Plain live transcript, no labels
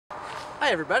Hi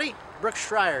everybody, Brook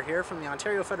here from the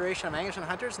Ontario Federation of Anglers and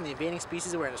Hunters and the Invading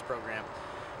Species Awareness Program.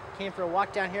 Came for a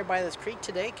walk down here by this creek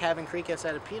today, Cabin Creek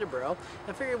outside of Peterborough,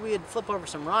 and figured we'd flip over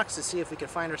some rocks to see if we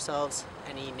could find ourselves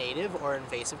any native or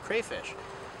invasive crayfish.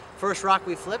 First rock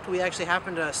we flipped, we actually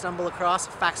happened to stumble across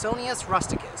Faxonius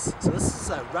rusticus. So this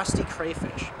is a rusty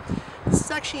crayfish. This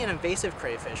is actually an invasive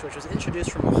crayfish which was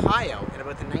introduced from Ohio in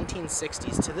about the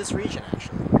 1960s to this region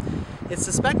actually. It's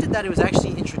suspected that it was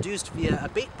actually introduced via a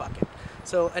bait bucket.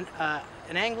 So an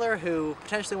angler who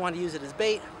potentially wanted to use it as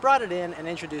bait brought it in and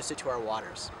introduced it to our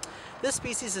waters. This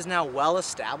species is now well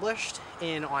established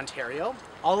in Ontario,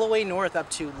 all the way north up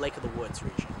to Lake of the Woods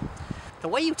region. The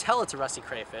way you tell it's a rusty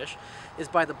crayfish is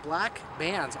by the black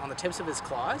bands on the tips of its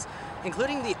claws,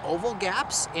 including the oval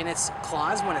gaps in its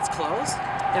claws when it's closed.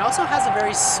 It also has a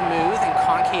very smooth and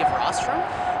concave rostrum,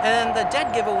 and then the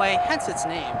dead giveaway, hence its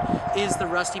name, is the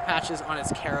rusty patches on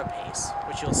its carapace,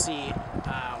 which you'll see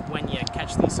when you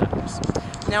catch these suckers.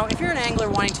 Now, if you're an angler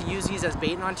wanting to use these as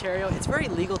bait in Ontario, it's very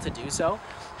legal to do so.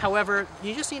 However,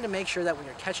 you just need to make sure that when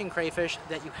you're catching crayfish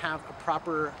that you have a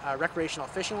proper recreational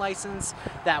fishing license,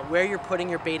 that where you're putting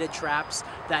your baited traps,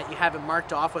 that you have it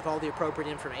marked off with all the appropriate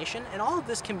information, and all of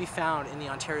this can be found in the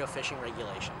Ontario fishing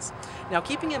regulations. Now,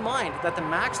 keeping in mind that the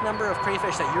max number of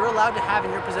crayfish that you're allowed to have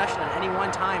in your possession at any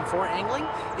one time for angling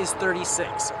is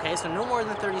 36, okay? So no more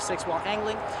than 36 while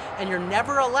angling, and you're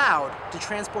never allowed to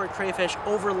transport crayfish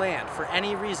over land for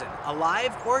any reason,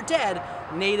 alive or dead,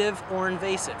 native or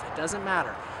invasive, it doesn't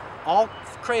matter. All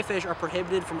crayfish are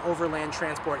prohibited from overland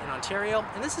transport in Ontario,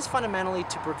 and this is fundamentally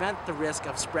to prevent the risk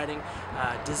of spreading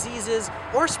diseases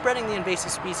or spreading the invasive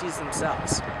species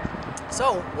themselves.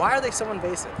 So, why are they so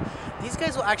invasive? These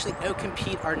guys will actually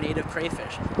outcompete our native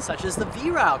crayfish, such as the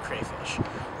virile crayfish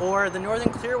or the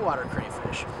northern clearwater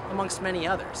crayfish, amongst many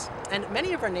others. And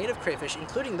many of our native crayfish,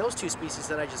 including those two species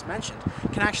that I just mentioned,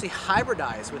 can actually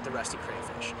hybridize with the rusty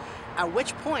crayfish, at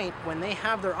which point, when they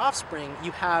have their offspring,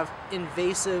 you have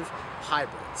invasive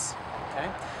hybrids. Okay?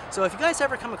 So if you guys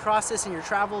ever come across this in your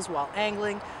travels while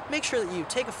angling, make sure that you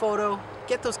take a photo,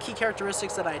 get those key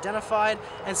characteristics that I identified,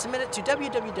 and submit it to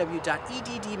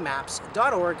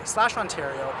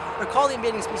www.eddmaps.org/Ontario or call the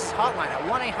Invading Species Hotline at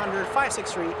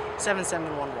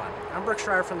 1-800-563-7711. I'm Brook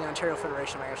from the Ontario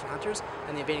Federation of Anglers and Hunters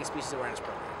and the Invading Species Awareness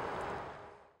Program.